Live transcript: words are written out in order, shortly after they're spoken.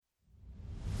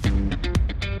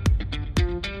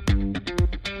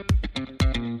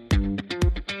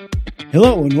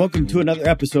Hello and welcome to another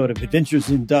episode of Adventures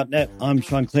in .NET. I'm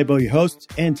Sean Claybo, your host,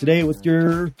 and today with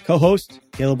your co-host,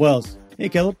 Caleb Wells. Hey,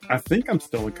 Caleb. I think I'm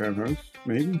still a co-host,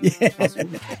 maybe. Yeah.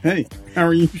 Possibly. Hey, how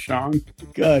are you, Sean?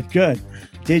 Good.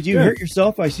 Did you hurt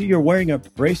yourself? I see you're wearing a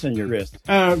brace on your wrist.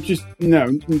 Just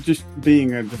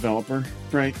being a developer,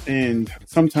 right? And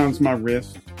sometimes my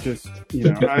wrist just,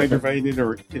 aggravated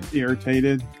or it's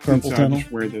irritated. Carpal tunnel? I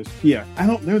just wear this. Yeah. I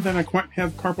don't know that I quite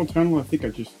have carpal tunnel. I think I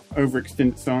just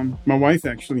overextended some. My wife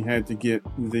actually had to get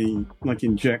the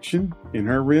injection in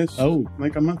her wrist a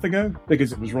month ago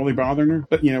because it was really bothering her.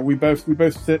 But we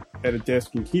both sit at a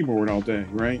desk and keyboard all day,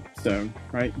 right? So,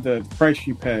 right, the price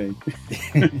you pay.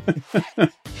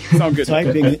 It's all good.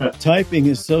 Typing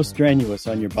is so strenuous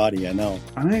on your body, I know.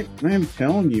 I am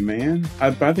telling you, man.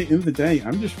 By the end of the day,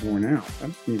 I'm just worn out. I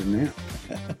just need a nap.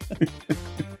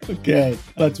 Okay,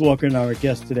 let's welcome our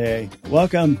guest today.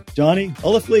 Welcome, Johnny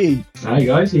Olaflee. Hi,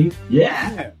 guys.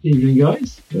 Yeah. Evening,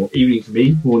 guys. Or evening for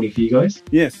me, morning for you guys.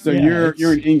 Yes, so you're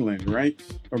in England, right?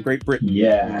 Or Great Britain?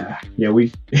 Yeah,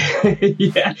 we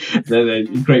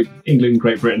Great England,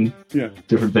 Great Britain. Yeah.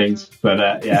 Different things.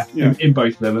 But in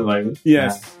both of them at the moment.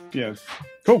 Yes.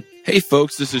 Cool. Hey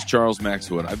folks, this is Charles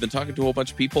Maxwood. I've been talking to a whole bunch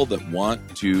of people that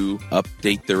want to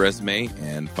update their resume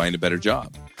and find a better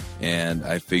job. And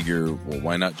I figure, well,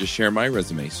 why not just share my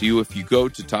resume? So if you go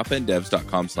to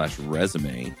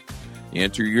topenddevs.com/resume, you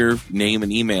enter your name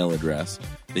and email address,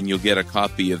 then you'll get a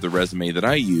copy of the resume that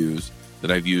I use, that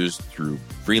I've used through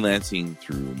freelancing,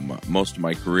 through most of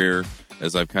my career,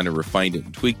 as I've kind of refined it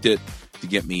and tweaked it to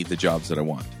get me the jobs that I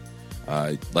want.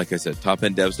 Like I said,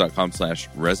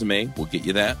 topenddevs.com/resume will get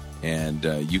you that. And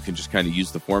you can just kind of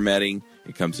use the formatting.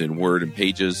 It comes in Word and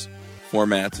Pages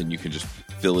formats, and you can just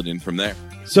fill it in from there.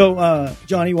 So,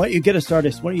 Johnny, why don't you get us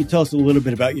started? Why don't you tell us a little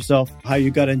bit about yourself, how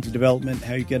you got into development,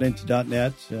 how you got into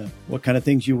 .NET, what kind of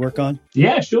things you work on?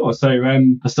 Yeah, sure. So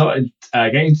I started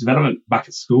getting into development back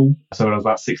at school. So when I was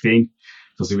about 16,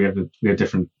 obviously we have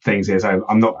different things here. So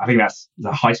I think that's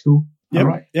high school. Yep.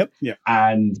 Right. Yep. Yeah.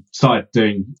 And started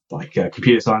doing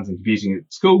computer science and computing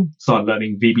at school. Started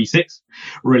learning VB6.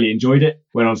 Really enjoyed it.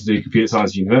 Went on to do computer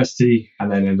science at university,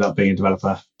 and then ended up being a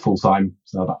developer full time.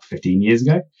 So about 15 years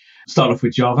ago. Started off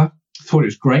with Java. Thought it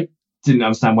was great. Didn't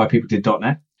understand why people did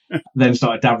 .NET. Then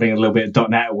started dabbling a little bit of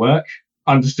 .NET at work.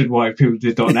 Understood why people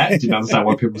did .NET. Didn't understand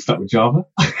why people stuck with Java.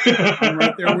 I'm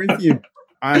right there with you.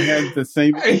 I had the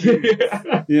same experience.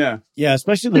 Yeah,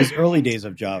 especially those early days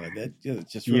of Java. That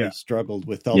just really struggled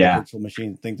with all the virtual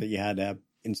machine things that you had to have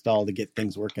installed to get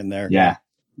things working there. Yeah.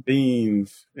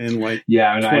 Beans and I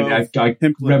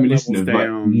reminiscent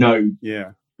of Node.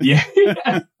 Yeah.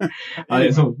 I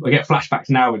get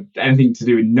flashbacks now with anything to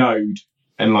do with Node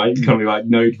and kind of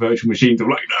Node virtual machines. I'm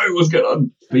like, no, what's going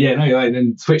on? But I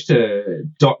then switched to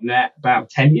 .NET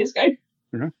about 10 years ago.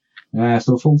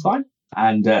 So full time.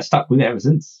 And stuck with it ever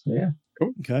since. So, yeah.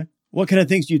 Cool. Okay. What kind of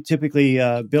things do you typically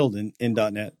build in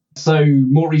 .NET? So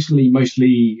more recently,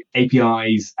 mostly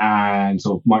APIs and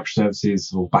sort of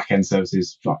microservices or backend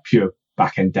services, like pure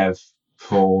backend dev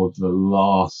for the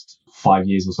last 5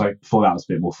 years or so. Before that, I was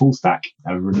a bit more full stack.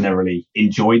 I never really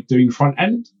enjoyed doing front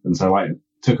end. And so I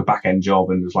took a backend job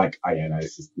and was like,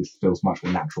 this feels much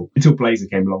more natural until Blazor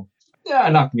came along. Yeah,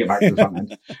 and I can get back to the front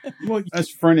end. Well, as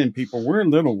front end people, we're a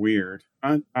little weird.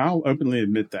 I'll openly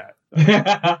admit that.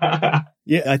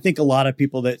 Yeah, I think a lot of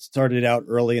people that started out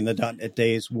early in the .NET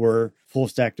days were full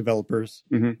stack developers.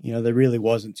 Mm-hmm. There really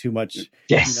wasn't too much,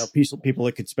 people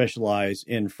that could specialize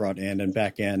in front end and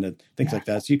back end and things like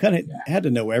that. So you kind of had to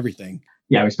know everything.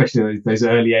 Yeah, especially those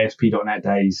early ASP.NET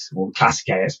days, or classic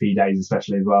ASP days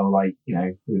especially as well,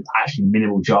 with actually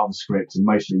minimal JavaScript and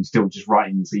mostly still just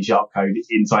writing C# code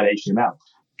inside HTML.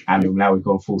 And now we've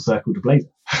gone full circle to Blazor.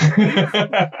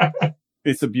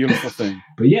 It's a beautiful thing.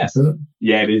 But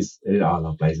it is. I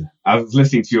love Blazor. I was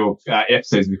listening to your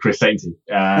episodes with Chris Sainty.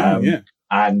 And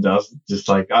I was just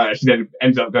I actually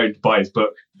ended up going to buy his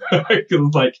book.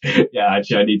 Because I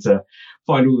was I need to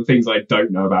find all the things I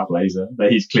don't know about Blazor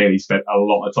that he's clearly spent a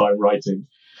lot of time writing.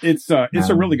 It's a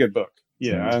really good book.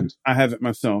 Yeah, I have it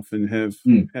myself and have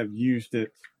used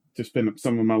it to spend up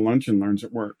some of my lunch and learns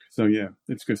at work. So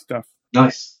it's good stuff.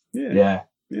 Nice. Yeah.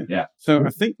 So I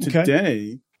think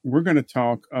today we're going to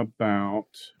talk about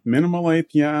minimal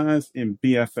APIs and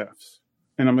BFFs.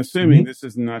 And I'm assuming this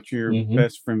is not your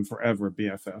best friend forever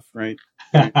BFF, right?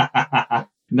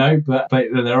 No, but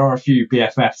there are a few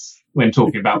BFFs when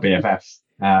talking about BFFs.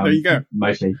 There you go.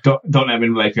 Mostly .NET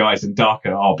minimal APIs and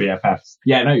Darker are BFFs.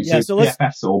 So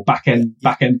BFFs or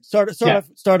backend. Start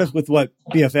us with what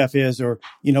BFF is, or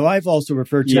I've also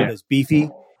referred to it as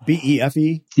Beefy,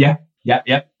 BEFE. Yeah.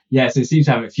 Yeah, so it seems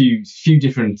to have a few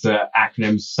different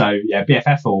acronyms. So yeah,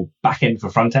 BFF, or backend for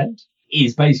front end,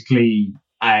 is basically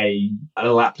a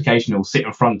little application that will sit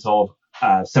in front of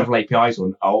several APIs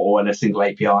or in a single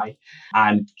API,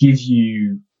 and gives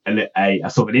you a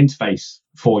sort of an interface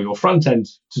for your front end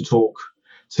to talk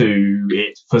to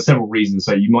it for several reasons.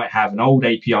 So you might have an old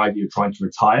API that you're trying to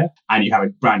retire, and you have a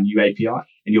brand new API,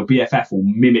 and your BFF will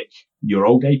mimic your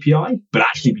old API, but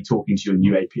actually be talking to your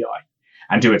new API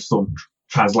and do a sort of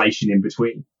translation in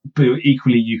between. But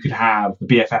equally, you could have the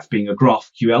BFF being a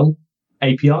GraphQL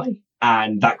API,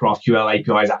 and that GraphQL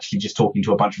API is actually just talking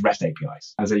to a bunch of REST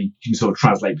APIs. And so you can sort of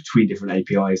translate between different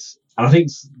APIs. And I think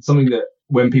something that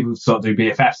when people start doing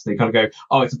BFFs, they kind of go,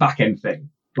 oh, it's a back-end thing.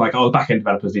 Like, oh, the back-end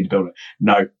developers need to build it.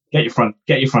 No, get your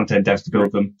front-end devs to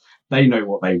build them. They know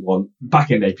what they want.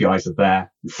 Back-end APIs are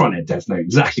there. The front-end devs know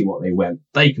exactly what they want.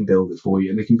 They can build it for you,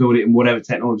 and they can build it in whatever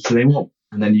technology they want.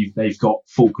 And then they've got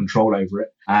full control over it.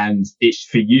 And it's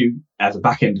for you as a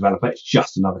back-end developer, it's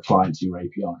just another client to your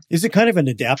API. Is it kind of an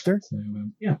adapter? So,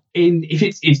 yeah. If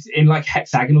it's in like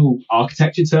hexagonal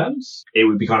architecture terms, it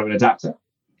would be kind of an adapter.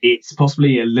 It's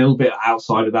possibly a little bit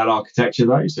outside of that architecture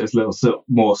though. So it's a little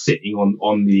more sitting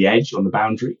on the edge, on the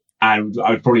boundary. And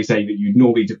I would probably say that you'd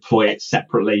normally deploy it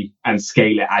separately and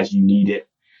scale it as you need it,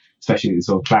 especially in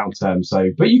sort of cloud terms. So,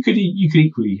 but you could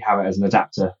equally have it as an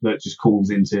adapter that just calls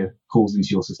into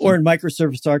your system. Or in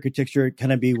microservice architecture, it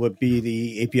kind of would be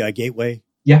the API gateway.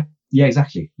 Yeah,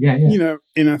 exactly. Yeah. You know,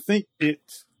 and I think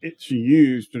it's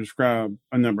used to describe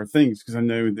a number of things, because I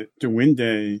know that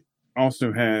Dewinde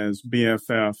also has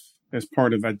BFF as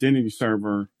part of Identity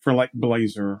Server for like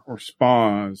Blazor or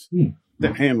SPAs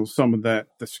that handles some of the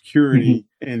security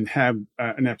and have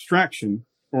an abstraction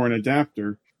or an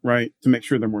adapter, right, to make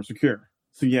sure they're more secure.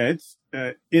 So yeah,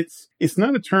 it's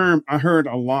not a term I heard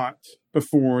a lot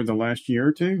before the last year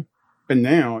or two, but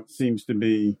now it seems to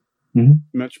be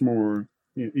much more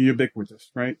ubiquitous,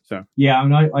 right? So yeah, I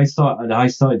mean, I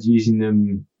started using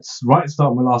them right at the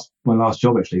start of my last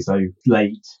job actually. So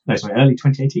early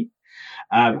 2018,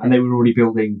 and they were already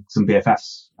building some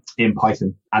BFFs in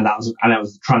Python, and that was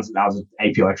an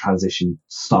API transition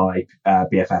style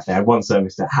BFF. They had one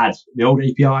service that had the old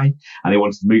API, and they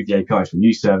wanted to move the API to a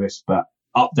new service, but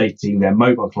updating their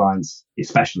mobile clients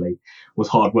especially was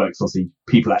hard work. So obviously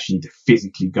people actually need to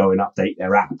physically go and update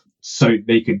their app. So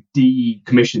they could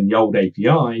decommission the old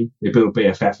API, they built a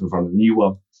BFF in front of the new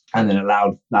one, and then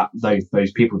allowed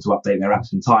those people to update their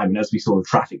apps in time. And as we saw the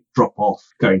traffic drop off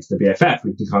going to the BFF,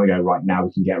 we can kind of go, right, now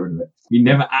we can get rid of it. We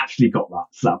never actually got to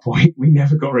that point. We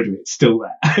never got rid of it. It's still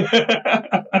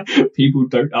there. People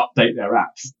don't update their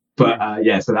apps. But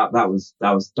so that was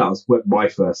my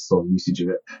first sort of usage of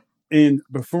it. And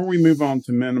before we move on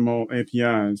to minimal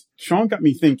APIs, Sean got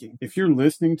me thinking, if you're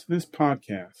listening to this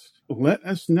podcast, let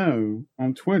us know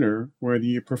on Twitter whether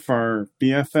you prefer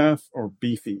BFF or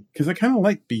Beefy, because I kind of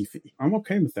like Beefy. I'm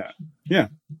okay with that. Yeah.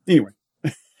 Anyway.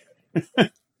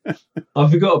 I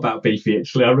forgot about Beefy,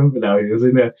 actually. I remember now. It was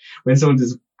in there when someone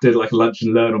did like a lunch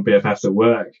and learn on BFFs at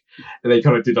work, and they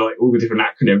kind of did like all the different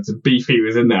acronyms, and Beefy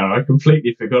was in there. And I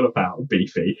completely forgot about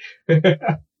Beefy.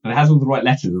 And it has all the right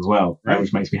letters as well, right,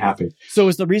 which makes me happy. So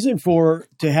is the reason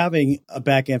to having a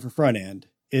back end for front end,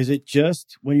 is it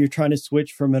just when you're trying to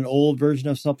switch from an old version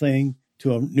of something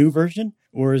to a new version?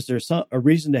 Or is there a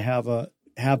reason to have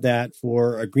that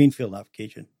for a greenfield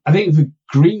application? I think for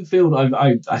greenfield,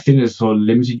 I think there's sort of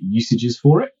limited usages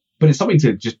for it. But it's something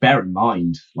to just bear in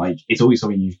mind. Like, it's always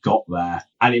something you've got there.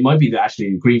 And it might be that actually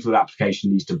a greenfield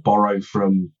application needs to borrow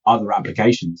from other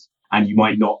applications. And you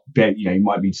might not be, you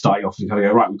might be starting off and kind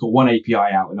of go, right, we've got one API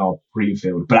out in our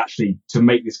greenfield, but actually to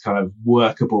make this kind of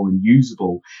workable and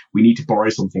usable, we need to borrow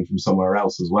something from somewhere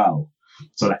else as well.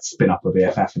 So let's spin up a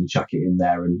BFF and chuck it in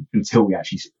there until we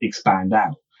actually expand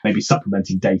out. Maybe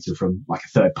supplementing data from like a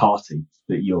third party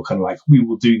that you're kind of like, we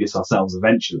will do this ourselves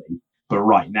eventually. But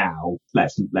right now,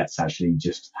 let's actually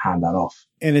just hand that off.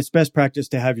 And it's best practice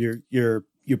to have your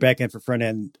back end for front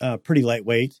end pretty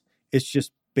lightweight. It's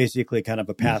just basically kind of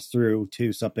a pass through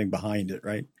to something behind it,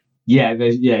 right? Yeah,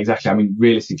 exactly. I mean,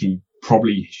 realistically,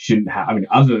 probably shouldn't have. I mean,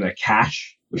 other than a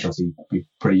cache, which obviously would be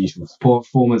pretty useful for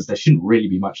performance, there shouldn't really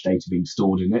be much data being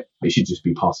stored in it. It should just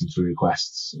be passing through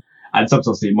requests. And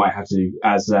sometimes it might have to,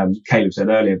 as Caleb said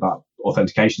earlier about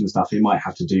authentication and stuff, it might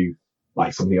have to do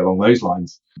like something along those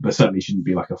lines, but certainly shouldn't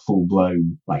be like a full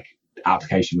blown like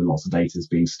application with lots of data is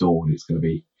being stored. It's going to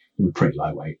be pretty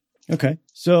lightweight. Okay.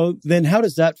 So then how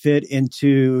does that fit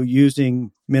into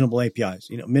using minimal APIs?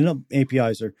 Minimal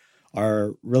APIs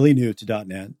are really new to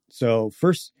 .NET. So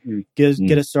first,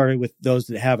 get us started with those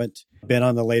that haven't been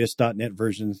on the latest .NET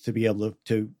versions to be able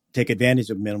to take advantage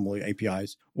of minimal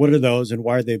APIs. What are those, and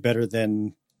why are they better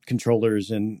than controllers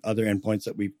and other endpoints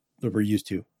that we're used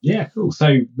to? Yeah, cool.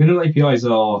 So minimal APIs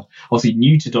are obviously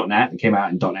new to .NET. They came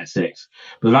out in .NET 6,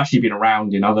 but they've actually been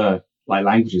around in other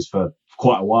languages for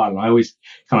quite a while. And I always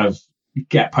kind of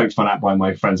get poked fun at by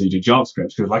my friends who do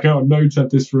JavaScript because Node's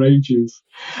had this for ages.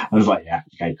 And I was like, yeah,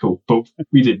 okay, cool. But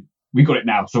we got it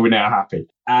now, so we're now happy.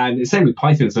 And the same with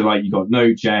Python. So you got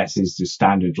Node.js is just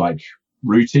standard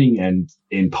routing, and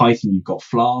in Python you've got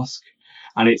Flask.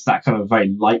 And it's that kind of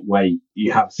very lightweight.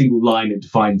 You have a single line that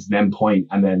defines an endpoint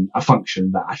and then a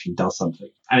function that actually does something.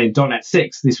 And in .NET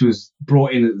 6, this was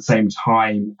brought in at the same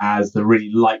time as the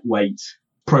really lightweight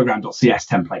program.cs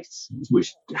templates,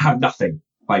 which have nothing.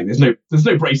 There's no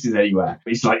braces anywhere.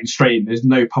 It's straight in. There's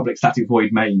no public static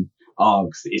void main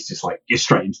args. It's just you're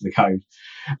straight into the code.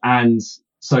 And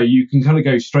so you can kind of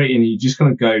go straight in. You just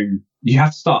kind of go, you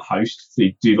have to start host. So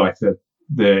you do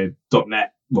the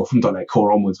 .NET, well, from .NET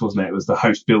Core onwards, wasn't it? It was the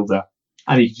host builder.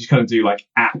 And you can just kind of do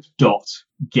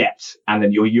app.get and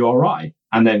then your URI.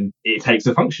 And then it takes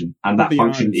a function. And that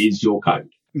function is your code.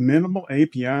 Minimal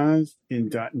APIs in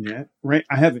 .NET, right?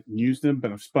 I haven't used them,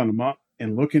 but I've spun them up.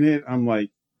 And looking at it, I'm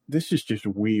like, this is just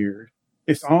weird.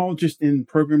 It's all just in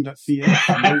program.cs.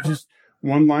 They're just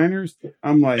one-liners.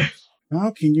 I'm like,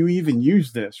 how can you even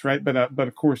use this, right? But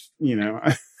of course,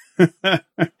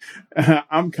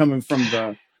 I'm coming from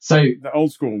the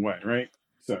old school way, right?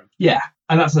 So yeah,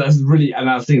 and that's really good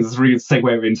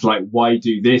segue into why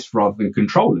do this rather than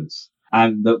controllers.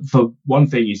 And for one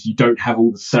thing is you don't have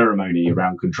all the ceremony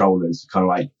around controllers, kind of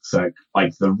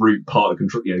the root part of the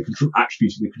control, control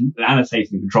attributing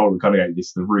annotating the controller, kind of go, this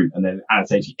is the root, and then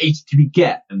annotating HTTP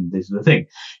GET, and this is the thing.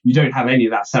 You don't have any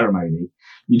of that ceremony.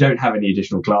 You don't have any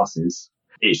additional classes.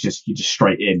 You're just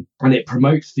straight in, and it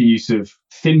promotes the use of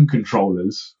thin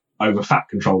controllers over fat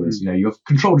controllers. Your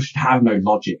controllers should have no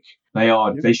logic.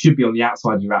 They should be on the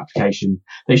outside of your application.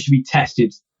 They should be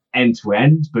tested end to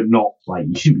end, but not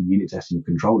you shouldn't be unit testing your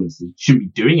controllers. You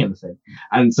shouldn't be doing anything.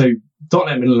 And so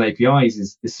 .NET minimal APIs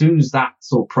is, as soon as that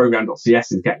sort of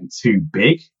program.cs is getting too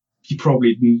big, your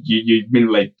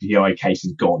minimal API case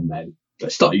is gone then.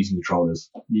 Start using controllers.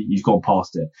 You've gone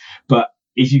past it. But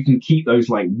if you can keep those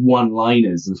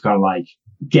one-liners of kind of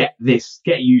get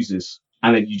users,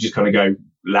 and then you just kind of go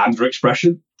Lambda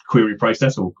expression, query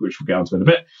process, which we'll get onto in a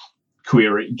bit,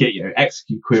 query,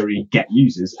 execute query, get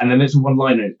users, and then there's one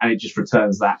liner and it just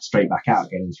returns that straight back out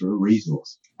again into a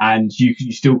resource. And you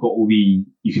still got you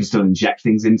can still inject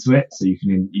things into it. So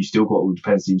you still got all the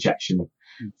dependency injection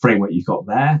framework you've got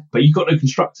there, but you've got no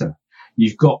constructor.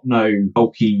 You've got no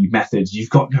bulky methods. You've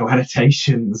got no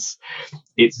annotations.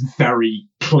 It's very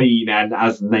clean and,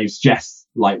 as the name suggests,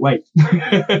 lightweight.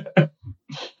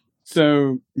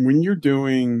 So when you're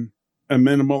doing a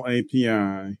minimal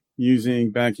API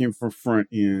using backend for front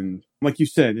end, like you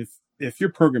said, if your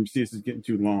program CS is getting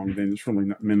too long, then it's really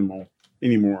not minimal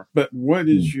anymore. But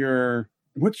what's your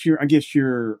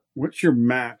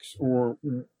max, or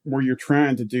where you're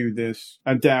trying to do this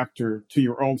adapter to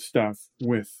your old stuff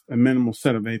with a minimal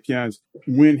set of APIs?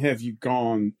 When have you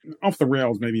gone off the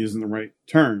rails? Maybe isn't the right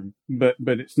term, but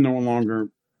it's no longer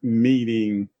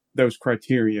meeting those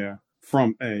criteria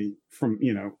from a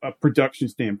production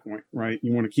standpoint, right?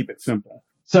 You want to keep it simple.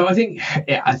 So I think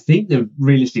that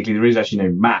realistically there is actually no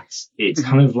max. It's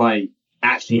kind of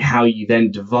actually how you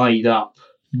then divide up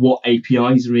what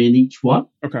APIs are in each one.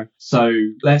 Okay. So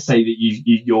let's say that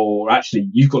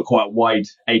you've got quite a wide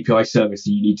API service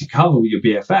that you need to cover with your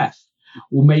BFF,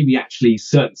 or maybe actually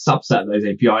certain subset of those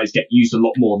APIs get used a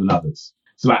lot more than others.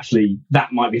 So actually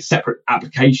that might be a separate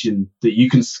application that you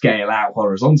can scale out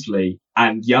horizontally,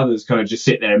 and the others kind of just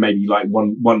sit there and maybe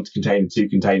one container, two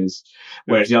containers,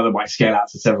 whereas the other might scale out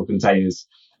to several containers.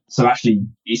 So actually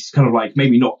it's kind of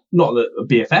maybe not that a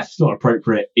BFF is not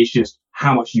appropriate. It's just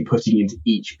how much you're putting into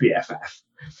each BFF.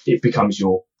 It becomes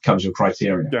your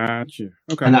criteria. Gotcha.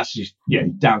 Okay. And that's just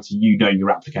down to knowing your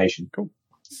application. Cool.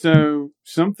 So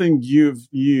something you've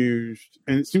used,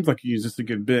 and it seems like you use this a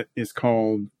good bit, is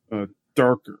called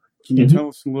Darker. Can you tell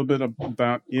us a little bit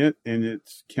about it and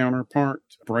its counterpart,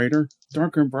 Brighter?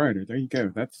 Darker and Brighter. There you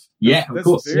go. That's of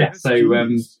course. So that's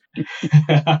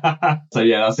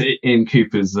it in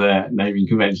Cooper's naming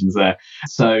conventions there.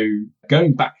 So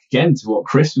going back again to what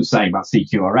Chris was saying about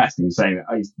CQRS, and he was saying that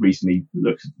I recently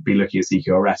been looking at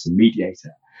CQRS and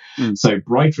Mediator. So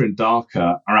Brighter and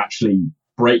Darker are actually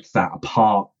break that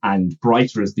apart, and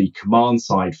Brighter as the command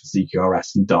side for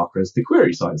CQRS and Darker as the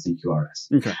query side of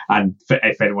CQRS. Okay. And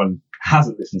if anyone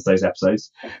hasn't listened to those episodes,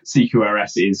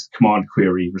 CQRS is command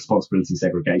query responsibility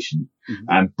segregation,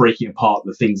 and breaking apart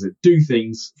the things that do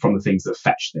things from the things that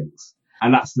fetch things.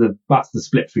 And that's the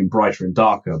split between Brighter and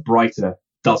Darker. Brighter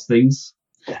does things,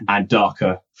 and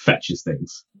Darker fetches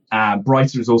things.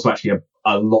 Brighter is also actually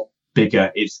a lot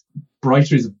bigger.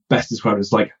 Brighter is best described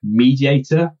as like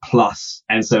mediator plus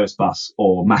N-Service bus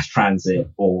or mass transit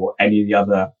or any of the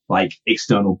other like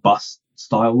external bus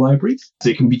style libraries. So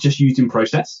it can be just used in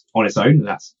process on its own, and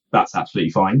that's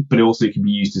absolutely fine. But it also can be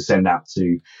used to send out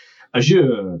to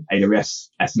Azure, AWS,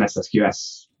 SNS,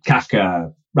 SQS,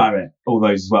 Kafka, Rabbit, all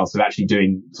those as well. So actually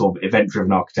doing sort of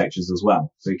event-driven architectures as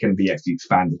well. So it can be actually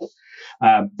expanded.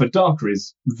 But Darker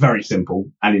is very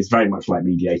simple and is very much like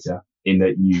mediator in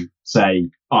that you say,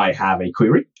 I have a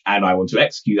query and I want to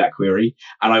execute that query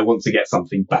and I want to get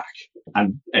something back.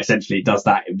 And essentially it does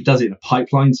that. It does it in a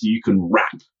pipeline, so you can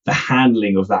wrap the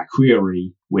handling of that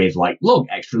query with like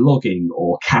extra logging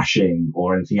or caching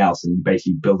or anything else. And you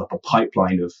basically build up a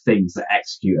pipeline of things that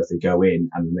execute as they go in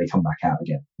and then they come back out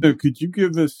again. So could you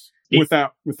give us,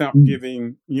 without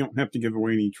giving, you don't have to give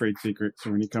away any trade secrets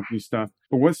or any company stuff,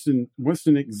 but what's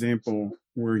an example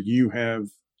where you have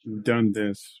done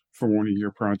this for one of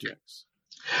your projects?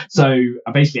 So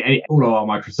basically all of our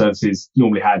microservices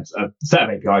normally had a set of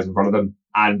APIs in front of them,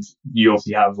 and you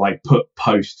obviously have like put,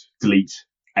 post, delete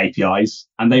APIs,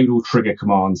 and they would all trigger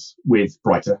commands with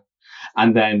Brighter.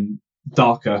 And then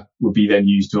Darker would be then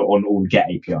used on all the get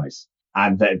APIs.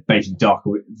 And then basically Darker,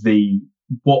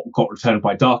 what got returned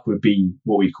by Darker would be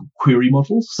what we call query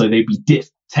models. So they'd be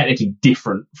technically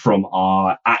different from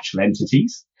our actual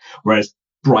entities, whereas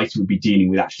Brighter would be dealing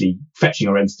with actually fetching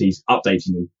our entities,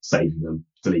 updating them, saving them,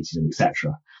 deleting them,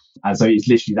 etc. And so it's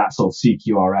literally that sort of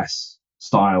CQRS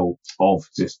style of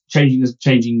just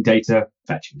changing data,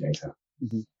 fetching data.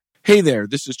 Mm-hmm. Hey there,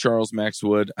 this is Charles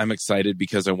Maxwood. I'm excited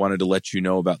because I wanted to let you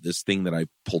know about this thing that I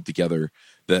pulled together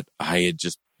that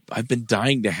I've been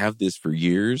dying to have this for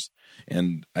years,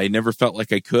 and I never felt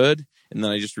like I could. And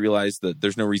then I just realized that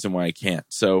there's no reason why I can't.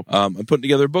 So I'm putting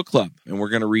together a book club, and we're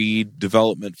going to read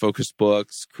development-focused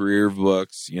books, career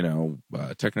books,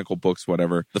 technical books,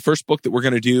 whatever. The first book that we're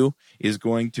going to do is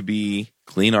going to be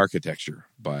Clean Architecture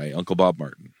by Uncle Bob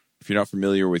Martin. If you're not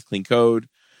familiar with Clean Code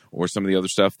or some of the other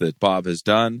stuff that Bob has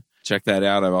done, check that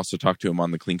out. I've also talked to him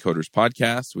on the Clean Coders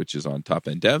podcast, which is on Top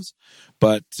End Devs.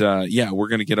 But we're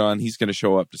going to get on. He's going to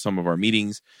show up to some of our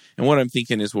meetings. And what I'm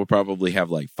thinking is we'll probably have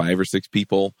like 5 or 6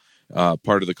 people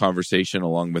part of the conversation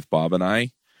along with Bob and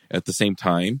I at the same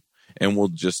time. And we'll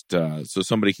just, so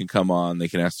somebody can come on, they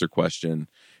can ask their question,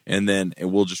 and then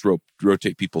we'll just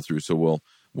rotate people through. So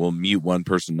we'll mute one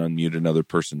person, unmute another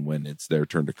person when it's their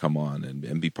turn to come on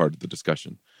and be part of the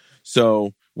discussion.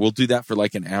 So we'll do that for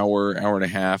like an hour and a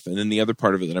half. And then the other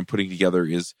part of it that I'm putting together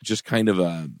is just kind of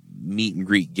a meet and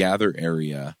greet gather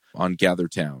area on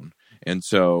GatherTown. And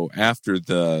so after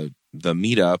the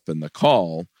meetup and the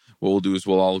call, what we'll do is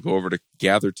we'll all go over to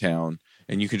GatherTown,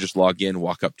 and you can just log in,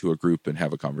 walk up to a group and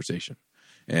have a conversation.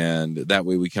 And that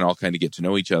way we can all kind of get to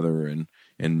know each other and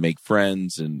make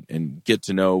friends and get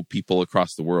to know people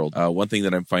across the world. One thing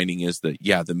that I'm finding is that,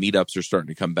 the meetups are starting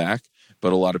to come back,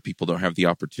 but a lot of people don't have the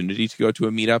opportunity to go to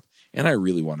a meetup. And I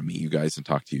really want to meet you guys and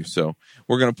talk to you. So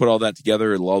we're going to put all that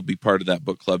together. It'll all be part of that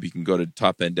book club. You can go to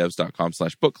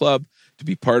topenddevs.com/book club to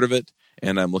be part of it.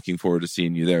 And I'm looking forward to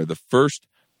seeing you there. The first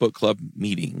book club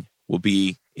meeting will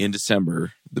be in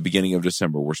December, the beginning of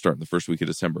December. We're starting the first week of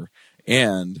December.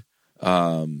 And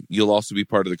you'll also be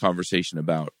part of the conversation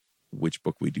about which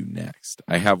book we do next.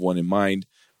 I have one in mind,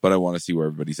 but I want to see where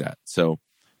everybody's at. So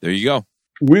there you go.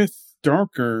 With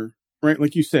Darker, right,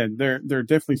 like you said, there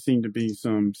definitely seem to be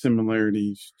some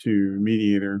similarities to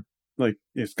Mediator. Like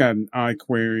it's got an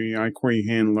iQuery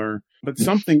handler. But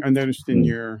something I noticed in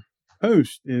your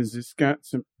post is it's got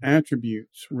some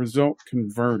attributes, result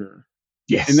converter.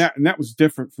 Yes. And that was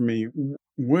different for me.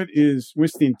 What's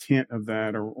the intent of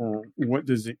that, or what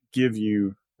does it give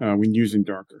you when using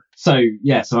Darker? So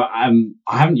I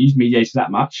haven't used Mediator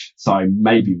that much, so I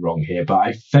may be wrong here, but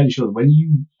I'm fairly sure that when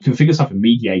you configure stuff in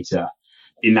Mediator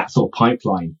in that sort of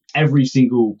pipeline, every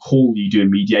single call you do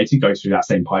in Mediator goes through that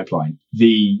same pipeline.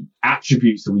 The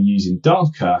attributes that we use in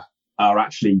Darker are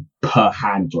actually per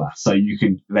handler, so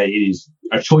it is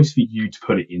a choice for you to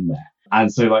put it in there. And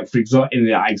so, like, for example, in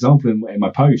the example in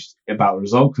my post about the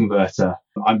result converter,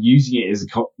 I'm using it as a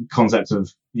concept of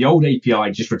the old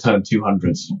API just returned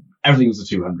 200s. Everything was a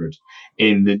 200.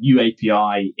 In the new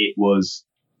API, it was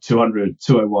 200,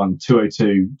 201,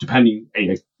 202, depending,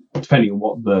 depending on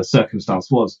what the circumstance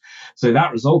was. So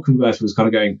that result converter was kind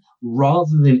of going,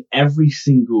 rather than every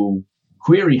single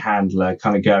query handler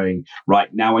kind of going, right,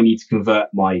 now I need to convert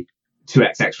my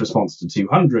 2xx response to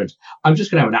 200. I'm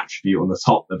just going to have an attribute on the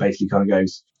top that basically kind of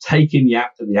goes, take in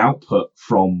the output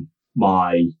from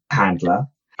my handler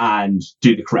and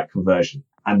do the correct conversion.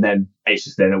 And then it's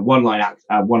just then a one line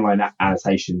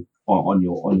annotation on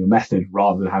your method,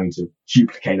 rather than having to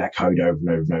duplicate that code over and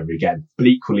over and over again. But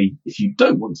equally, if you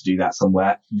don't want to do that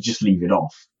somewhere, you just leave it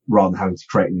off, rather than having to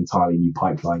create an entirely new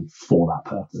pipeline for that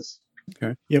purpose.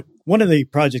 Okay. Yep. One of the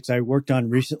projects I worked on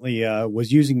recently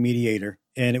was using Mediator,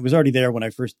 and it was already there when I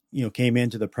first, came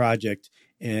into the project,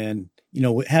 and,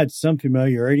 had some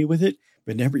familiarity with it,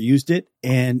 but never used it.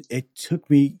 And it took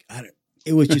me,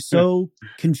 it was just so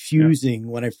confusing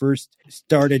when I first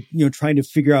started, trying to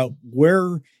figure out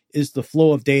where is the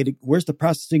flow of data, where's the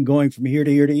processing going from here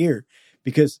to here to here?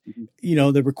 Because,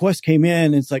 the request came in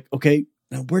and it's like, okay,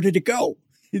 now where did it go?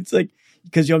 It's like,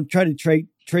 because I'm trying to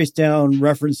trace down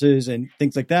references and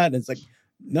things like that. And it's like,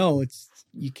 no,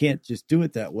 you can't just do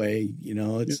it that way.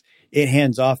 It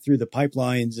hands off through the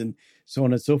pipelines and so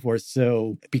on and so forth.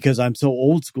 So because I'm so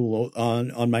old school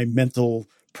on my mental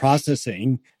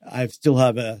processing, I still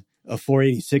have a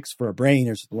 486 for a brain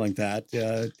or something like that.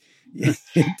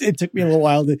 It took me a little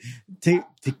while to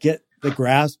get the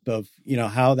grasp of,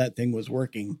 how that thing was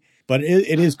working, but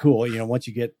it is cool. Once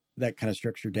you get that kind of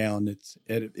structure down,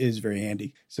 it is very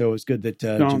handy. So it's good that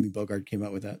Jimmy Bogard came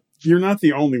out with that. You're not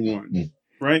the only one,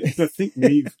 right? I think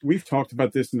we've talked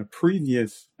about this in a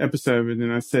previous episode,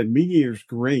 and I said Mediator's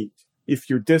great if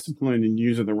you're disciplined and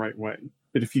use it the right way.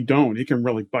 But if you don't, it can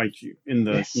really bite you in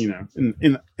the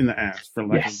in the ass, for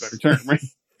lack of a better term, right?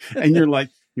 And you're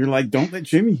like, don't let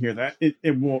Jimmy hear that.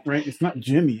 It won't, right? It's not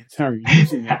Jimmy, it's how you're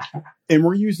using it. And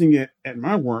we're using it at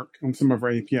my work on some of our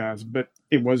APIs, but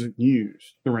it wasn't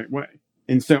used the right way.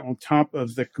 And so on top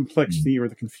of the complexity or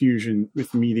the confusion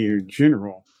with Mediator in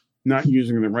general, not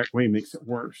using it the right way makes it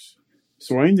worse.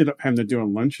 So I ended up having to do a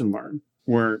lunch and learn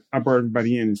where I brought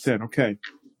everybody in and said, okay,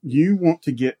 you want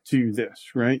to get to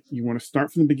this, right? You want to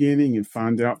start from the beginning and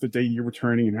find out the data you're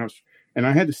returning and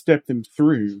I had to step them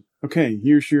through. Okay,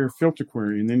 here's your filter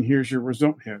query, and then here's your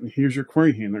result head, and here's your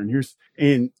query handler,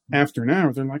 and after an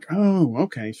hour, they're like, oh,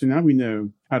 okay, so now we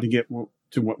know how to get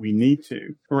to what we need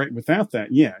to. All right, without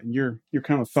that, you're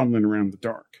kind of fumbling around the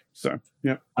dark. So,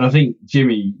 yeah. And I think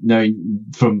Jimmy, knowing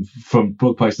from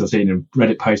blog posts I've seen and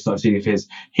Reddit posts I've seen of his,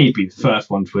 he'd be the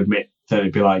first one to admit that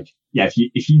it'd be like, yeah,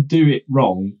 if you do it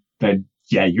wrong, then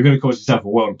you're going to cause yourself a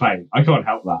world of pain. I can't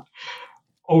help that.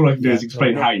 All I can do is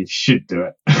explain how you should do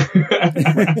it.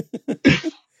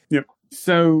 Yep.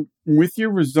 So with your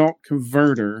result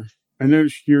converter, I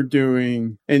noticed you're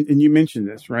doing, and you mentioned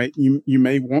this, right? You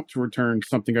may want to return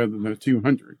something other than a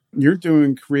 200. You're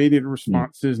doing created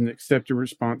responses and accepted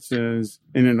responses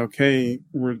and an okay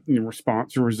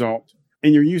response or result.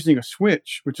 And you're using a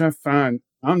switch, which I find,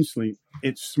 honestly,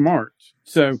 it's smart.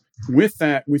 So with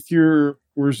that, with your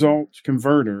result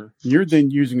converter, you're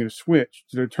then using a switch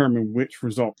to determine which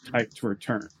result type to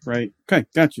return, right? Okay,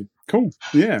 got you. Cool.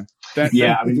 Yeah. That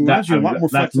allows you a lot more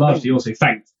flexibility. That's largely also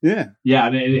thanks. Yeah. Yeah,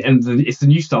 and it's the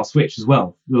new style switch as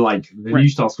well. Like the new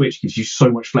style switch gives you so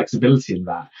much flexibility in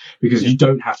that because you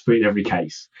don't have to put it in every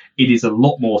case. It is a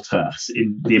lot more terse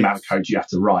in the amount of code you have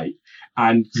to write.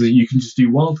 And you can just do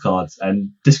wildcards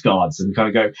and discards and kind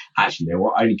of go, actually, you know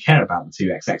what, I only care about the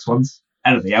 2xx ones.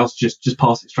 Anything else, just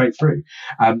pass it straight through.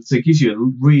 So it gives you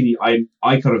a really,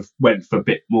 I kind of went for a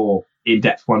bit more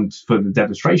in-depth ones for the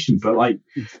demonstration, but like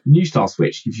new style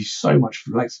switch gives you so much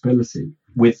flexibility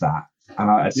with that. And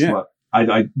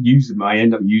I use them. I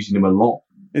end up using them a lot.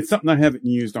 It's something I haven't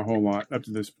used a whole lot up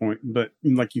to this point, but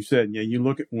like you said, you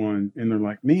look at one and they're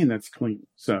like, man, that's clean.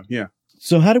 So, yeah.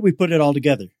 So how did we put it all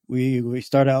together? We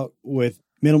start out with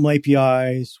minimal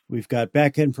APIs. We've got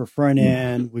backend for front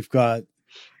end. We've got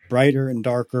brighter and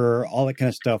darker, all that kind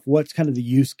of stuff. What's kind of the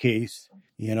use case?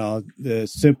 The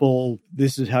simple,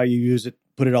 this is how you use it,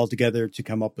 put it all together to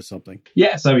come up with something.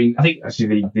 Yeah. So, I mean, I think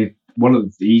actually the one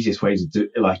of the easiest ways to do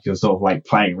it, like you're sort of like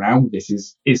playing around with this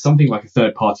is something like a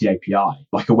third party API,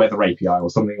 like a weather API or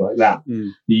something like that.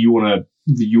 You want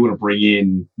to bring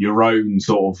in your own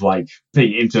sort of like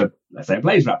thing into, let's say, a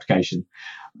Blazor application.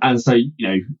 And so,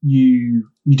 you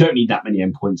don't need that many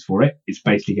endpoints for it. It's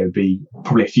basically going to be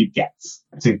probably a few gets,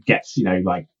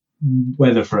 like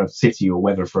whether for a city or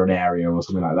whether for an area or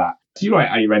something like that. So you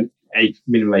write your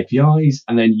minimal APIs,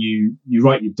 and then you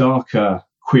write your darker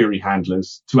query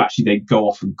handlers to actually then go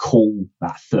off and call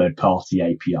that third party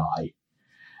API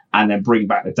and then bring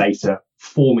back the data,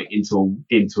 form it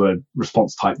into a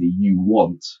response type that you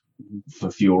want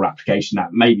for your application that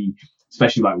maybe,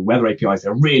 especially like weather APIs,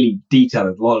 they're really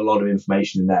detailed, a lot of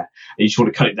information in there. And you just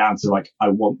want to cut it down to like, I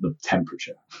want the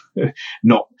temperature,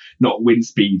 not wind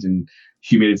speed and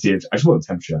humidity. I just want the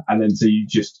temperature. And then so you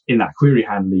just, in that query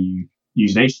handler, you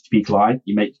use an HTTP client,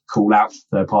 you make call out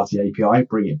third party API,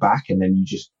 bring it back, and then you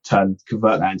just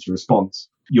convert that into a response.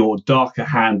 Your darker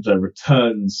handler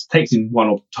takes in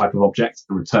one type of object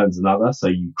and returns another. So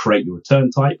you create your return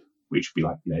type, which would be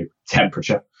like,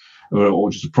 temperature,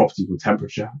 or just a property called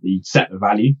temperature. You set the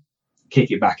value,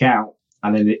 kick it back out,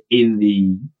 and then in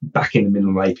the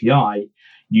minimal API,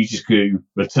 you just go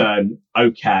return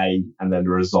OK, and then the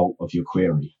result of your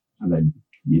query, and then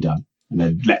you're done. And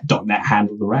then let .NET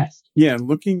handle the rest. Yeah,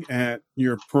 looking at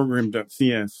your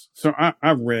program.cs. So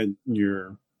I read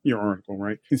your article,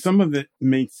 right? And some of it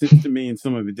made sense to me and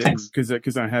some of it didn't,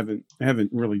 because I haven't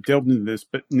really delved into this.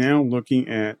 But now looking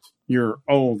at your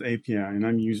old API, and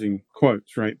I'm using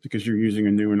quotes, right? Because you're using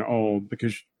a new and old,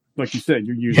 because like you said,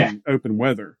 you're using open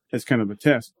weather as kind of a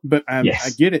test. But I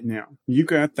get it now. You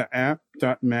got the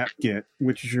app.mapget,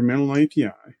 which is your minimal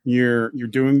API. You're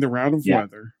doing the route of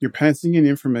weather. You're passing in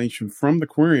information from the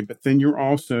query, but then you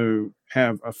also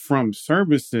have a from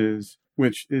services,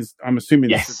 which is, I'm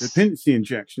assuming it's a dependency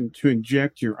injection to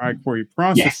inject your iQuery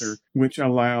processor, which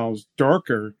allows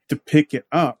Darker to pick it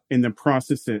up and then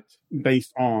process it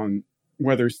based on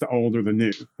whether it's the old or the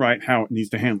new, right? How it needs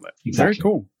to handle it. Exactly. Very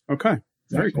cool. Okay.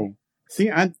 Very cool. See,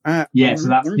 so that's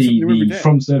the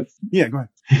from service. Yeah, go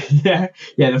ahead.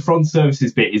 The from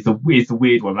services bit is the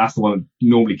weird one. That's the one that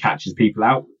normally catches people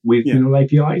out with minimal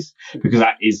APIs, because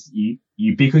that is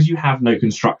because you have no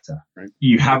constructor, right?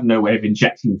 You have no way of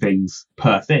injecting things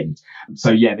per thing.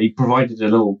 So they provided a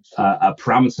little a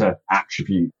parameter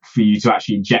attribute for you to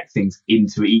actually inject things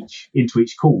into each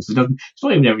call. So it's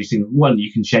not even every single one.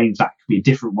 You can change that. Could be a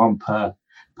different one per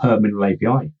minimal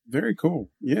API. Very cool.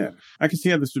 Yeah. I can see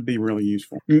how this would be really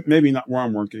useful. Maybe not where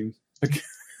I'm working,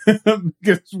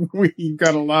 because we've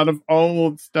got a lot of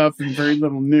old stuff and very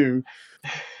little new.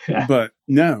 But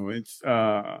no, it's,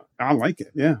 I like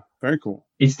it. Yeah. Very cool.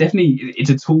 It's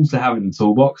a tool to have in the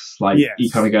toolbox. Like you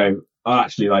kind of go, oh,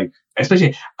 actually, like,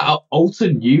 especially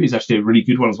Alter New is actually a really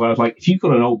good one as well. It's like, if you've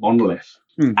got an old monolith,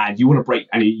 and you want to break,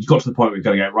 and you've got to the point where you're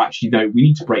going to go, right, actually, no, we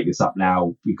need to break this up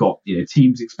now. We've got,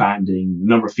 teams expanding, the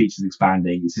number of features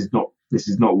expanding. This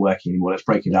is not working anymore. Let's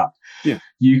break it up. Yeah.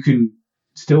 You can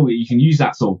use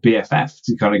that sort of BFF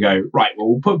to kind of go, right, well,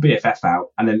 we'll put BFF out.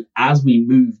 And then as we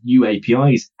move new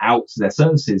APIs out to their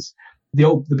services, the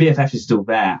BFF is still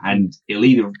there, and it'll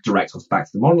either direct us back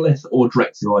to the monolith or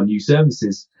direct to our new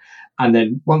services. And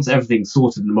then once everything's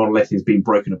sorted and the monolith has been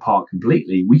broken apart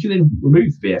completely, we can then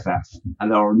remove the BFF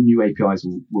and our new APIs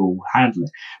will handle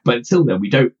it. But until then, we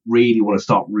don't really want to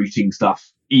start routing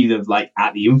stuff either like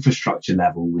at the infrastructure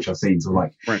level, which I've seen sort of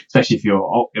like, especially if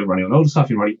you're running on older stuff,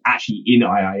 you're running actually in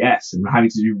IIS and having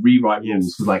to do rewrite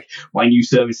rules for like my new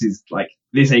services, like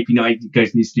this API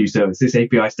goes to this new service, this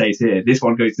API stays here, this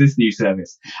one goes to this new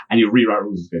service, and your rewrite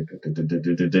rules go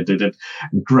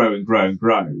and grow and grow and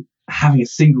grow. Having a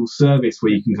single service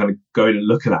where you can kind of go in and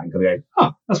look at that and go,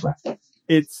 oh, that's right.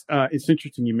 It's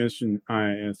interesting you mentioned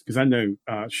IIS, because I know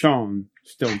Sean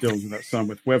still deals with that some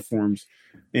with web forms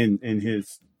in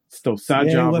his still side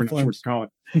job, or not sure what to call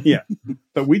it. Yeah,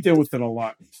 but we deal with it a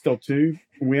lot still too.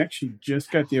 We actually just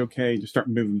got the okay to start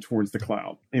moving towards the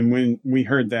cloud. And when we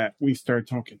heard that, we started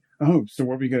talking, oh, so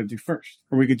what are we going to do first?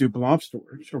 Are we going to do blob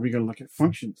storage? Are we going to look at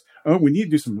functions? Oh, we need to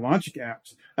do some logic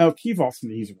apps. Oh, Key Vault's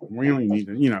an easy one. We only need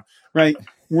to, right?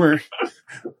 We're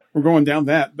going down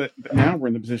that, but now we're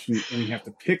in the position that we have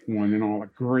to pick one and all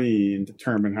agree and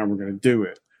determine how we're going to do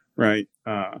it, right?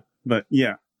 But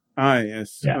yeah,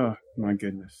 IIS, oh my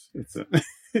goodness, it's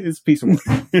a piece of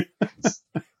work.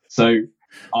 So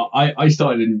I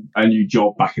started a new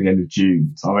job back at the end of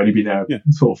June, so I've only been there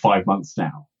sort of 5 months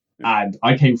now. And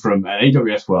I came from an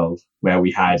AWS world where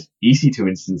we had EC2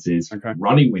 instances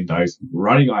running Windows,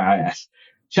 running IIS,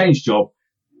 changed job,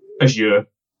 Azure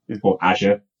or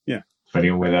Azure,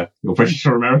 depending on whether you're British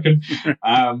or American,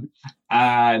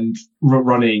 and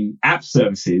running app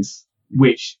services,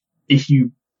 which if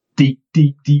you deep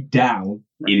down,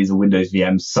 it is a Windows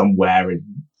VM somewhere in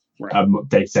a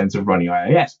data center running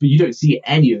IIS, but you don't see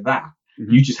any of that.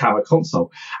 Mm-hmm. You just have a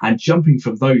console. And jumping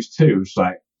from those two, it's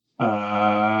like,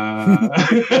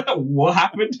 what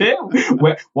happened here?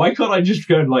 Why can't I just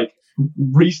go and like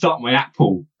restart my app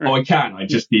pool? Oh, I can. I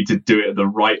just need to do it at the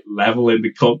right level in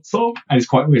the console. And it's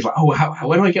quite weird. Like, oh,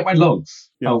 where do I get my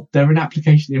logs? Yeah. Oh, they're in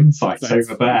application insights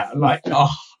over there. Like,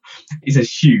 oh, it's a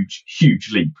huge,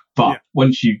 huge leap. But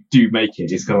once you do make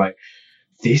it, it's kind of like,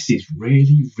 this is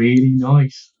really, really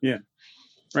nice. Yeah.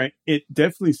 Right. It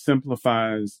definitely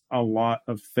simplifies a lot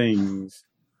of things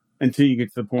until you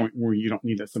get to the point where you don't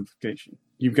need that simplification.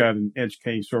 You've got an edge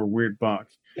case or a weird bug,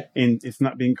 and it's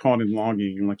not being caught in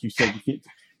logging. And like you said, you can't.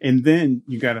 And then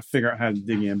you got to figure out how to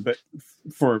dig in. But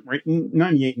for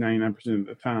 98, 99% of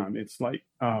the time, it's like,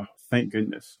 oh, thank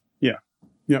goodness. Yeah.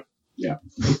 Yep. Yeah.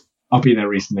 I've been there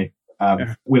recently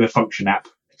with a function app.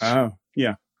 Oh,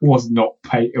 yeah.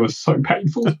 It was so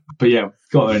painful, but yeah,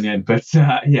 got there in the end. But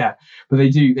but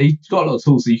they've got a lot of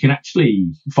tools, so you can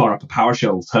actually fire up a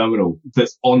PowerShell terminal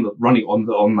that's running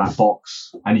on that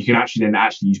box, and you can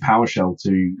actually use PowerShell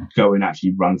to go and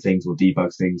actually run things or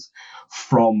debug things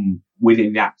from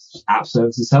within the app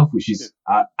service itself, which is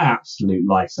an absolute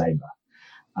lifesaver.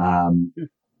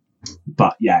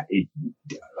 But yeah,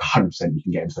 100% you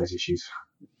can get into those issues.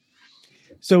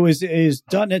 So is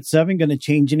 .NET 7 going to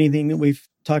change anything that we've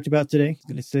talked about today?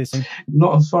 Going to say something?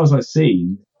 Not as far as I've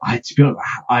seen. To be honest,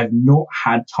 I've not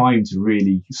had time to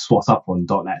really swat up on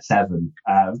 .NET 7.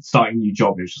 Starting a new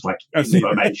job is just like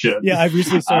information. Yeah, I've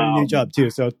recently started a new job too,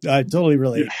 so I totally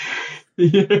relate.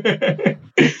 Yeah.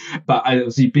 But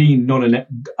obviously, being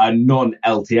a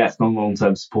non-LTS,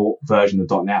 non-long-term support version of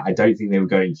 .NET, I don't think they were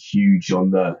going huge on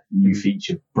the new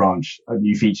feature branch,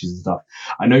 new features and stuff.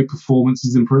 I know performance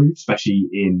has improved, especially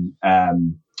in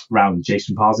around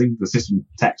JSON parsing. The system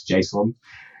text JSON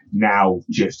now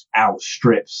just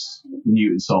outstrips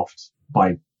Newtonsoft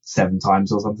by 7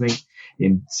 times or something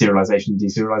in serialization and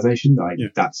deserialization.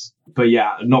 But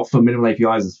yeah, not for minimal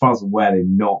APIs. As far as I'm aware, they've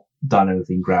not done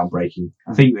anything groundbreaking.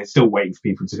 I think they're still waiting for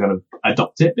people to kind of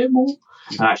adopt it a bit more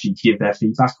and actually give their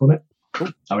feedback on it.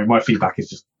 I mean, my feedback is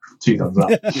just 2 thumbs up.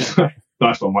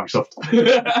 Nice one, Microsoft.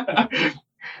 A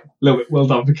little bit well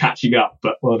done for catching up,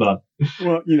 but well done.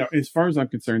 Well, as far as I'm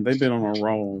concerned, they've been on a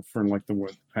roll for like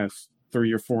the past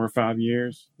 3 or 4 or 5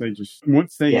 years. They just,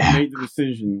 once they made the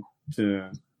decision to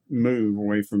move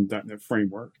away from .NET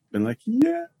Framework, been like,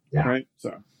 right?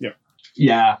 So, yeah.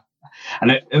 Yeah. And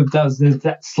there's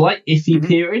that slight iffy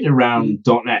period around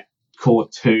 .NET Core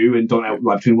 2 and .NET,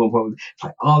 like between 1.1. It's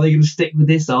like, are they going to stick with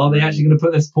this? Are they actually going to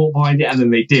put their support behind it? And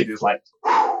then they did. It's like,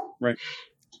 right.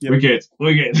 Yep.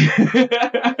 We're good.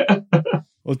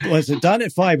 Well, listen,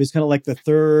 .NET 5 is kind of like the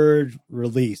third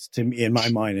release to me in my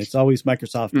mind. It's always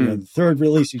Microsoft. The third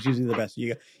release is usually the best.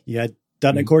 You had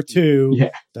 .NET Core 2,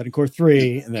 .NET Core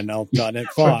 3, and then now .NET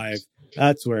 5.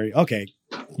 That's where,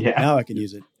 now I can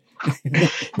use it.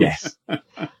 Yes.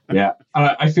 Yeah.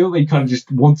 I feel they kind of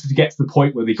just wanted to get to the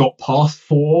point where they got past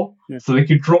 4 so they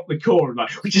could drop the core and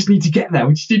we just need to get there.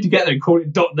 We just need to get there and call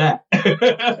it .NET.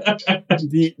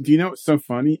 Do you know what's so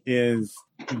funny is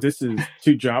this is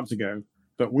 2 jobs ago,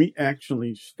 but we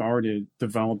actually started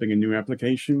developing a new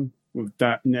application with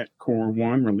 .NET Core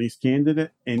 1 release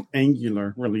candidate and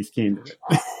Angular release candidate.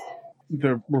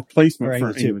 The replacement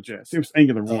for AngularJS. It was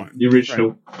Angular 1. The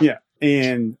original. Right? Yeah.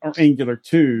 Or Angular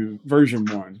 2 version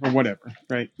 1 or whatever,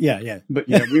 right? Yeah. But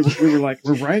we were like,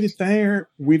 we're right at there.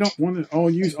 We don't want to all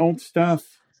use old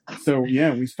stuff. So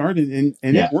we started and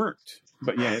it worked.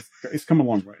 But it's come a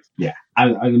long way. Yeah.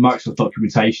 And the Microsoft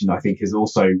documentation, I think, has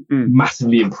also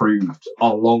massively improved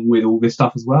along with all this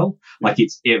stuff as well. Like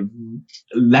it's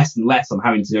less and less I'm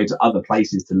having to go to other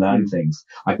places to learn things.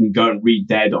 I can go and read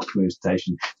their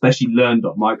documentation, especially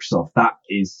learn.microsoft. That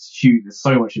is huge. There's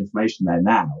so much information there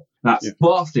now. That's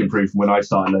vastly improved from when I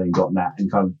started learning .NET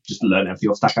and kind of just learn everything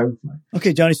on Stack Overflow.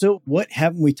 Okay, Johnny, so what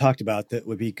haven't we talked about that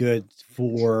would be good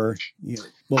for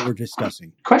what we're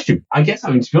discussing? Question. I guess,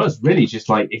 to be honest, really just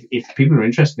like if people are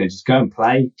interested, just go and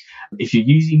play. If you're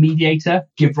using Mediator,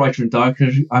 give Writer and Dark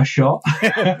a shot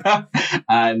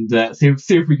and see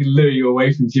if we can lure you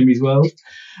away from Jimmy's world.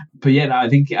 But I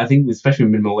think especially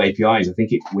with minimal APIs, I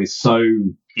think we're so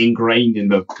ingrained in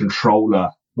the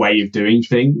controller way of doing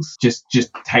things. Just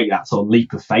take that sort of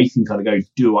leap of faith and kind of go,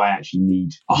 do I actually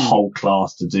need a whole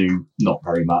class to do not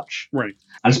very much? Right.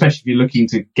 And especially if you're looking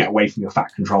to get away from your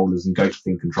fat controllers and go to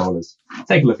thin controllers,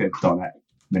 take a look at .NET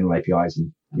minimal APIs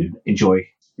and enjoy.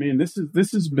 Man, this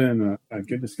has been a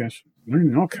good discussion.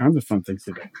 Learning all kinds of fun things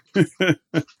today.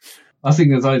 I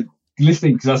think as I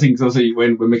listening, because obviously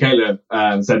when Michaela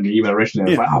sent me an email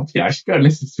originally, I was like, I should go and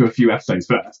listen to a few episodes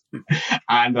first.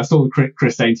 And I saw the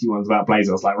Chris Dainty ones about Blazor.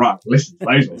 I was like, right, listen to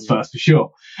those ones first for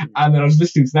sure. And then I was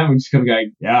listening to them and just kind of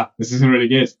going, this is really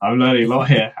good. I'm learning a lot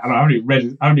here. And I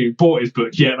haven't even bought his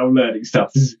book yet. I'm learning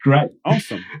stuff. This is great.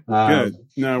 Awesome. Good.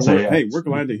 No, we're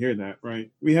glad to hear that, right?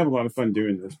 We have a lot of fun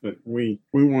doing this, but we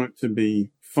want to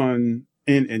be fun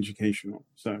and educational.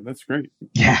 So that's great.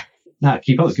 Yeah. No,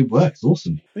 keep up the good work. It's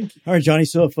awesome. Thank you. All right, Johnny.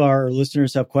 So if our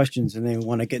listeners have questions and they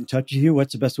want to get in touch with you,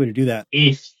 what's the best way to do that?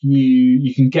 If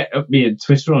you can get me on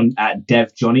Twitter at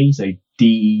DevJohnny, so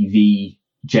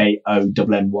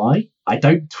DEVJONNY. I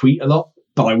don't tweet a lot,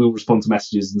 but I will respond to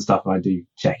messages and stuff. And I do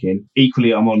check in.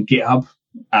 Equally, I'm on GitHub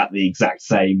at the exact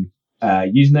same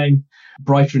username.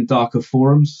 Brighter and Darker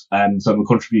forums. So I'm a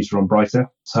contributor on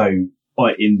Brighter. So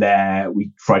in there,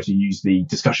 we try to use the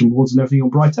discussion boards and everything on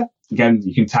Brighter. Again,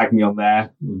 you can tag me on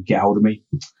there, get hold of me.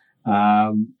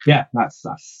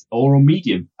 That's or on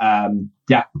Medium. On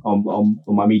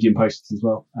my Medium posts as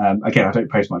well. Again, I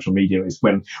don't post much on Medium. It's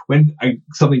when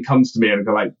something comes to me and I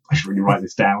go like, I should really write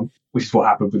this down, which is what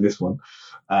happened with this one.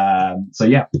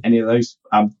 Any of those.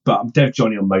 But I'm Dev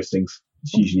Johnny on most things.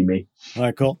 It's usually me. All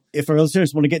right, cool. If our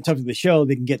listeners want to get in touch with the show,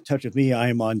 they can get in touch with me. I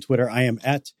am on Twitter. I am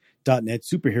at .NET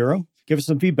Superhero. Give us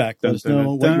some feedback. Let us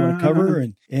know what you want to cover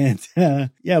and where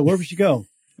we should go.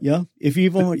 Yeah. If you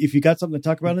got something to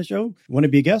talk about on the show, want to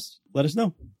be a guest, let us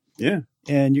know. Yeah.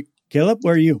 And Caleb,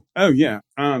 where are you? Oh yeah.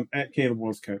 At Caleb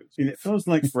Wells Codes. And it feels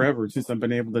like forever since I've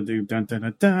been able to do dun dun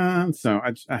dun dun. So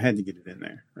I had to get it in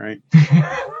there, right?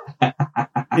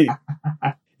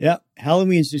 Yeah.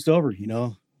 Halloween's just over,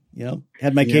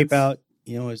 Had my cape out,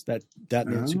 as that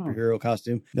 .NET Superhero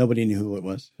costume. Nobody knew who it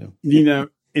was. So.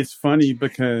 It's funny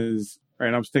because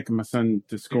I was taking my son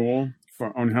to school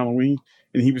on Halloween,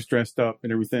 and he was dressed up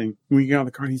and everything. When we got out of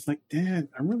the car, he's like, "Dad,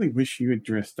 I really wish you had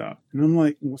dressed up." And I'm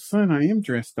like, "Well, son, I am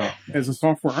dressed up as a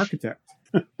software architect."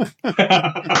 So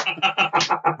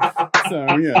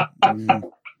yeah,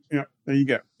 there you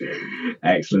go.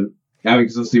 Excellent. Now,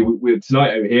 because obviously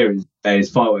tonight over here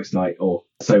is fireworks night,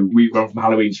 so we run from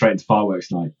Halloween straight into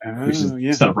fireworks night, which is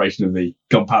a celebration of the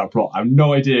gunpowder plot. I have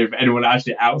no idea if anyone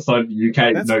actually outside the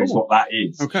UK knows what that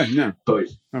is. Okay, no. But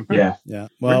yeah.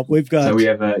 Well, we've got. So we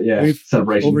have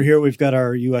celebration over here. We've got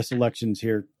our U.S. elections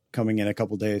here coming in a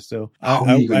couple of days. So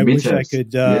I wish I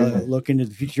could look into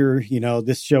the future.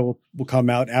 This show will come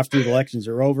out after the elections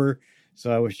are over.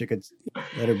 So I wish I could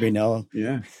let everybody know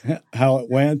how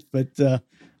it went, but.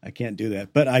 I can't do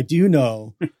that, but I do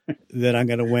know that I'm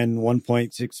going to win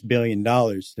 $1.6 billion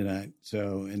tonight.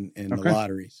 So in the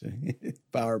lottery, so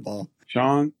Powerball.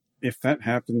 Sean, if that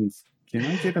happens, can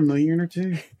I get $1 million or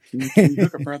two? Can you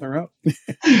hook a brother up?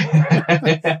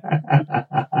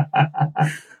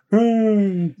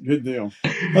 Good deal.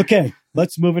 Okay,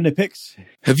 let's move into picks.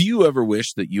 Have you ever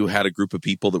wished that you had a group of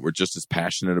people that were just as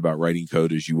passionate about writing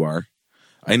code as you are?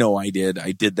 I know I did.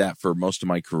 I did that for most of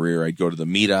my career. I'd go to the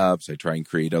meetups. I'd try and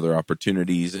create other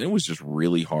opportunities. And it was just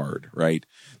really hard, right?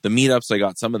 The meetups, I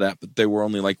got some of that, but they were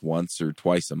only like once or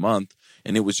twice a month.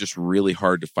 And it was just really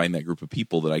hard to find that group of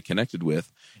people that I connected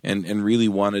with and really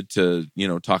wanted to,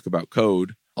 talk about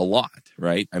code a lot,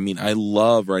 right? I mean, I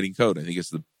love writing code. I think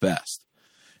it's the best.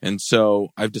 And so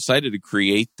I've decided to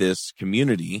create this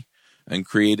community and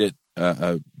create it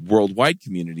a worldwide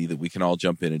community that we can all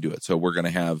jump in and do it. So we're going to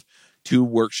have 2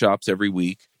 workshops every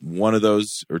week. One of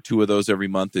those or 2 of those every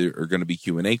month are going to be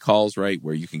Q&A calls, right?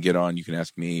 Where you can get on, you can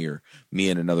ask me or me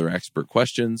and another expert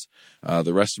questions.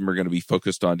 The rest of them are going to be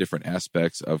focused on different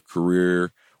aspects of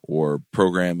career or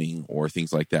programming or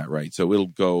things like that, right? So it'll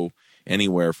go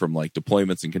anywhere from like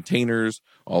deployments and containers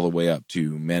all the way up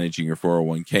to managing your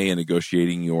 401k and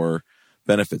negotiating your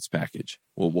benefits package.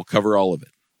 We'll cover all of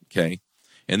it, okay?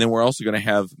 And then we're also going to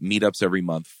have meetups every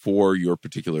month for your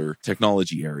particular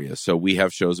technology area. So we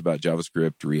have shows about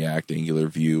JavaScript, React, Angular,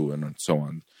 Vue, and so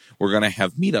on. We're going to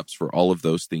have meetups for all of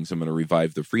those things. I'm going to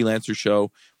revive the freelancer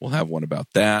show. We'll have one about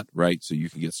that, right? So you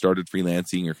can get started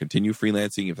freelancing or continue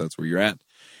freelancing if that's where you're at.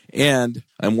 And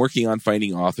I'm working on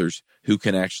finding authors who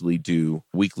can actually do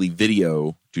weekly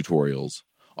video tutorials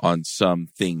on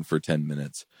something for 10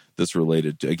 minutes that's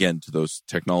related, to those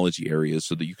technology areas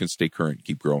so that you can stay current and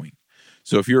keep growing.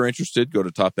 So if you're interested, go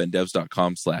to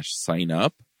topenddevs.com/sign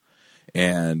up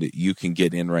and you can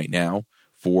get in right now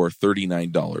for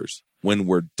 $39. When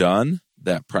we're done,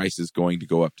 that price is going to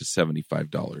go up to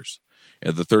 $75.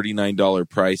 And the $39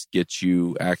 price gets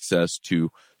you access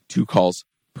to 2 calls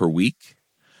per week.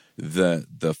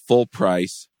 The full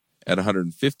price at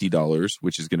 $150,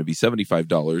 which is going to be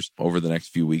 $75 over the next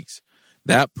few weeks,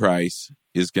 that price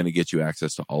is going to get you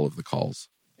access to all of the calls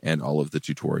and all of the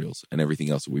tutorials and everything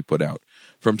else that we put out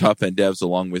from Top End Devs,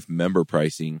 along with member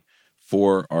pricing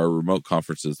for our remote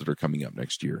conferences that are coming up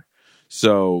next year.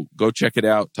 So go check it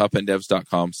out,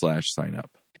 topenddevs.com/sign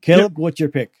up. Caleb, what's your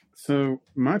pick? So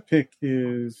my pick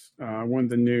is one of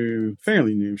the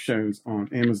fairly new shows on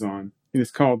Amazon, and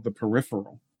it's called The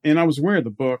Peripheral. And I was aware of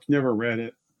the book, never read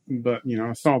it, but,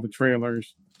 I saw the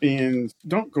trailers. And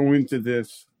don't go into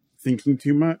this thinking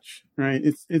too much, right?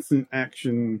 It's an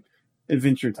action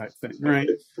adventure type thing, right?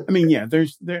 I mean, yeah,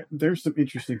 there's some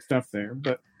interesting stuff there,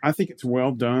 but I think it's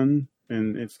well done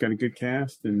and it's got a good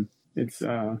cast and it's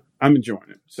I'm enjoying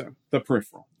it. So The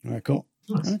Peripheral. All right, cool.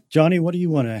 Nice. All right. Johnny, what do you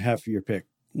want to have for your pick?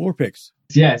 More picks.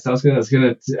 Yes, I was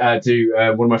gonna do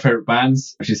one of my favorite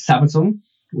bands, which is Sabaton,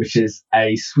 which is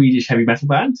a Swedish heavy metal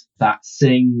band that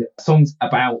sing songs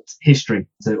about history.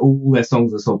 So all their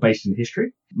songs are sort of based in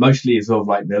history. Mostly it's sort of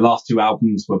like their last two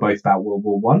albums were both about World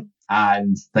War One,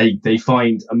 and they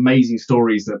find amazing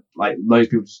stories that like loads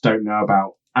of people just don't know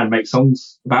about and make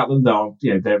songs about them.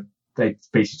 They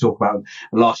basically talk about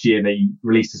last year they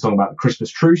released a song about the Christmas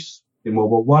truce in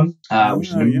World War One, which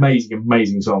is an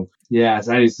amazing song. Yeah,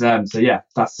 so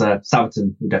that's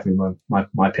Sabaton would definitely be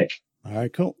my pick. All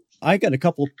right, cool. I got a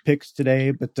couple picks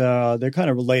today, but they're kind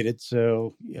of related,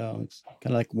 so it's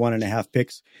kind of like 1.5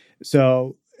 picks.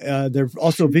 So they're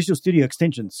also Visual Studio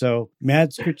extensions. So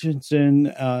Mads Christensen,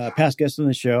 a past guest on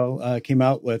the show, came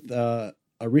out with a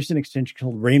recent extension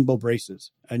called Rainbow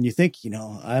Braces. And you think,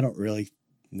 I don't really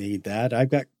need that. I've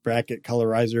got bracket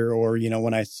colorizer, or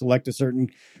when I select a certain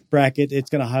bracket, it's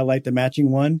going to highlight the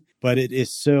matching one. But it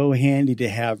is so handy to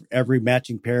have every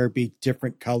matching pair be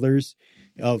different colors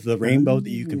of the rainbow that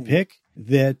you can pick,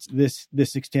 that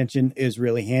this extension is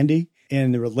really handy.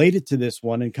 And related to this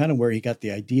one, and kind of where he got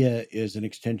the idea, is an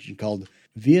extension called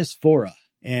Viasphora.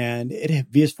 And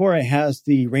Viasphora has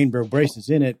the rainbow braces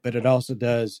in it, but it also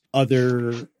does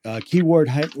other keyword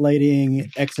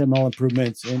highlighting, XML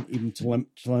improvements, and even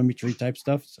telemetry type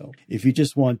stuff. So if you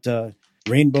just want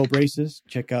rainbow braces,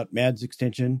 check out Mad's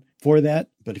extension for that.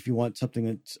 But if you want something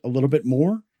that's a little bit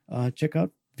more, check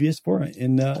out Viasphora.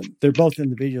 And they're both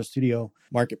in the Visual Studio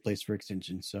marketplace for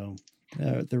extensions. So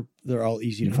they're all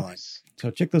easy to find. So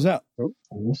check those out. Oh,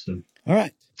 awesome. All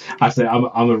right. I say I'm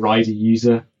a Rider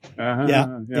user.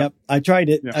 Yep. I tried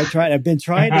it. Yeah. I've been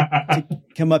trying to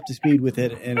come up to speed with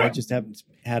it, and I just haven't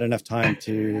had enough time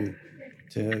to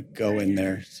go in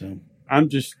there. So I'm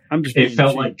just. It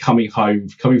felt like coming from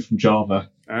Java.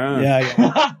 Yeah.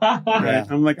 Right.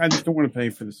 I'm like, I just don't want to pay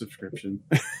for the subscription.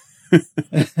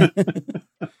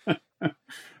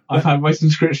 I've had my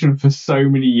subscription for so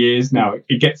many years now.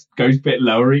 It goes a bit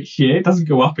lower each year. It doesn't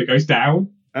go up; it goes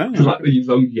down. Because like the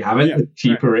longer you have it, the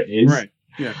cheaper it is. Right.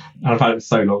 Yeah. And I've had it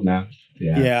so long now.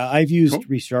 Yeah. I've used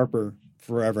ReSharper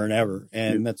forever and ever,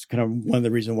 and that's kind of one of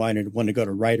the reasons why I want to go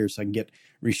to Writer, so I can get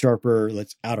ReSharper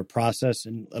that's out of process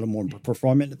and a little more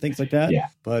performant and things like that. Yeah.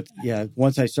 But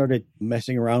once I started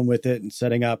messing around with it and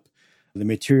setting up the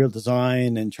material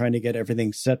design and trying to get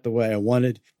everything set the way I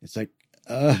wanted, it's like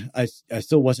I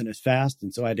still wasn't as fast,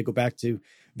 and so I had to go back to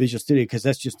Visual Studio because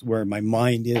that's just where my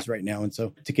mind is right now. And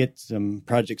so to get some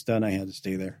projects done, I had to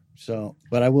stay there. So,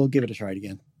 but I will give it a try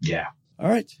again. Yeah. All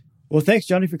right. Well, thanks,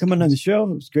 Johnny, for coming on the show.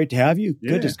 It was great to have you.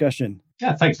 Yeah. Good discussion.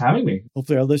 Yeah, thanks for having me.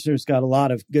 Hopefully our listeners got a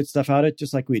lot of good stuff out of it,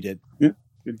 just like we did. Yeah,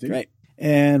 good deal. Great.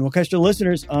 And we'll catch the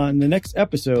listeners on the next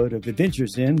episode of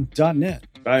Adventures in .NET.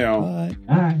 Bye, y'all. Bye.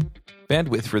 Bye.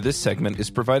 Bandwidth for this segment is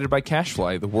provided by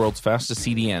CacheFly, the world's fastest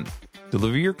CDN.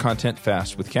 Deliver your content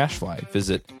fast with CacheFly.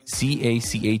 Visit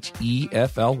CacheFly.com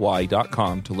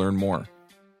to learn more.